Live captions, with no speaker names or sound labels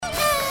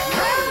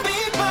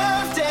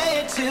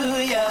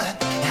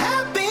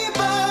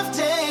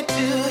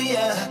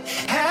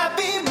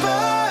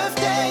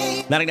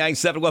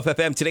99.7 Wolf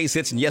FM, today's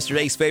hits and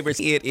yesterday's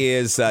favorites. It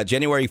is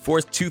January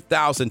 4th,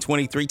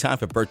 2023. Time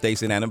for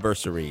birthdays and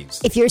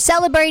anniversaries. If you're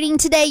celebrating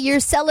today,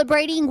 you're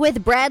celebrating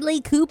with Bradley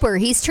Cooper.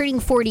 He's turning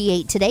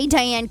 48 today.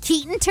 Diane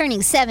Keaton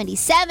turning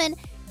 77.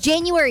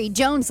 January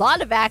Jones, a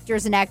lot of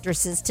actors and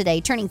actresses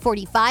today, turning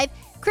 45.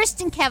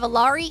 Kristen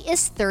Cavallari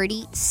is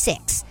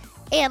 36.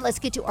 And let's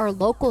get to our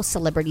local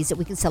celebrities that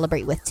we can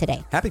celebrate with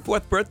today. Happy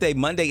 4th birthday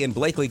Monday in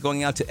Blakely,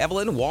 going out to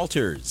Evelyn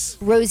Walters.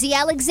 Rosie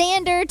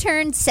Alexander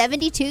turned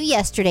 72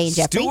 yesterday in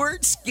Jeffrey.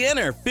 Stuart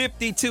Skinner,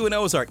 52 in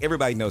Ozark.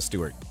 Everybody knows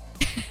Stuart.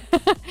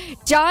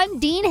 John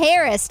Dean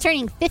Harris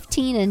turning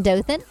 15 in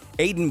Dothan.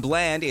 Aiden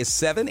Bland is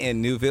 7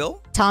 in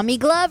Newville. Tommy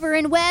Glover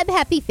in Webb,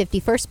 happy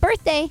 51st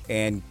birthday.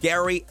 And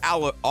Gary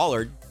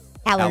Allard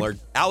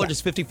is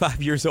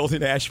 55 years old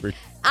in Ashford.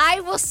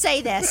 I will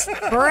say this.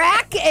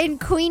 Brack and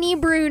Queenie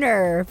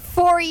Bruner,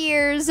 4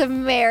 years of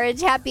marriage.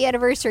 Happy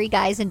anniversary,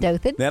 guys, in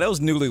Dothan. Now, those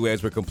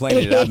newlyweds were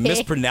complaining that I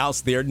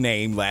mispronounced their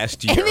name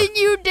last year. And then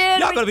you did.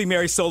 Y'all going to be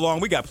married so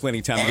long, we got plenty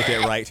of time to get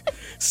that right.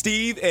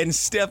 Steve and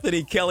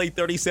Stephanie Kelly,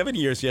 37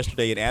 years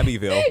yesterday in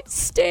Abbeville.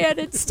 Stan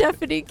and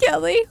Stephanie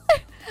Kelly.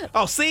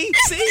 Oh, see?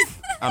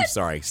 I'm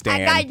sorry,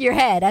 Stan. I got in your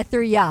head. I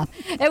threw you off.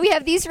 And we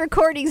have these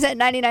recordings at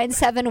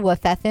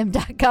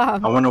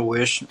 997woofm.com. I want to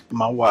wish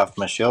my wife,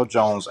 Michelle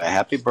Jones, a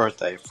happy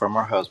birthday from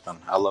her husband.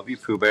 I love you,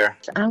 Pooh Bear.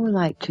 I would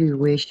like to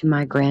wish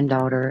my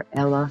granddaughter,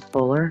 Ella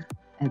Fuller,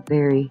 a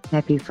very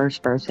happy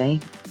first birthday.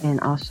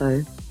 And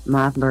also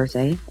my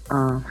birthday,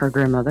 her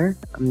grandmother,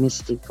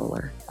 Misty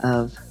Fuller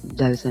of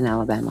Dothan,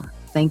 Alabama.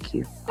 Thank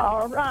you.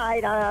 All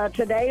right.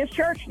 Today is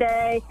church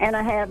day, and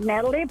I have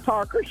Natalie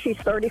Parker. She's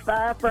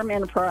 35 from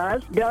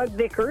Enterprise. Doug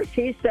Vickers.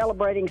 He's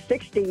celebrating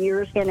 60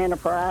 years in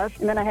Enterprise.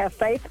 And then I have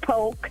Faith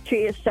Polk.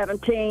 She is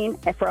 17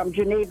 from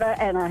Geneva.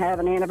 And I have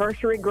an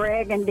anniversary,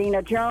 Greg and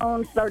Dina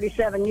Jones,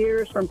 37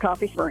 years from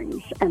Coffee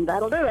Springs. And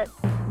that'll do it.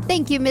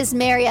 Thank you, Miss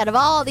Mary. Out of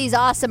all these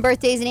awesome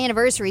birthdays and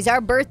anniversaries,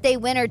 our birthday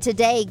winner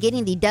today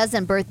getting the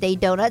dozen birthday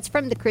donuts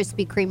from the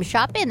Krispy Kreme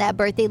shop and that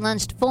birthday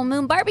lunch to Full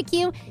Moon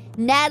Barbecue,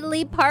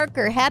 Natalie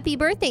Parker. Happy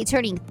birthday,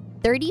 turning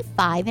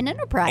 35 in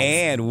Enterprise.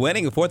 And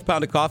winning a 4th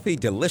pound of coffee,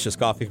 delicious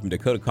coffee from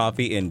Dakota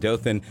Coffee in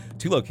Dothan.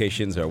 2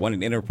 locations are one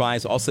in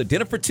Enterprise. Also,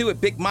 dinner for 2 at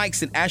Big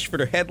Mike's in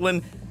Ashford or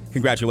Headland.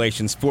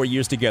 Congratulations, 4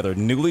 years together,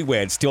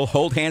 newlyweds, still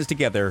hold hands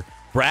together.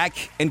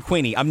 Brack and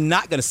Queenie. I'm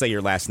not going to say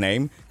your last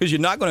name because you're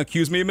not going to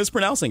accuse me of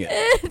mispronouncing it.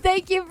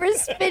 Thank you for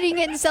spinning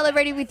it and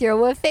celebrating with your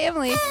Wolf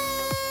family.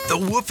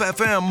 The Wolf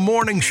FM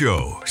Morning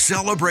Show,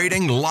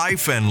 celebrating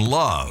life and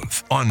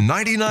love on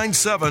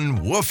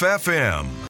 99.7 Wolf FM.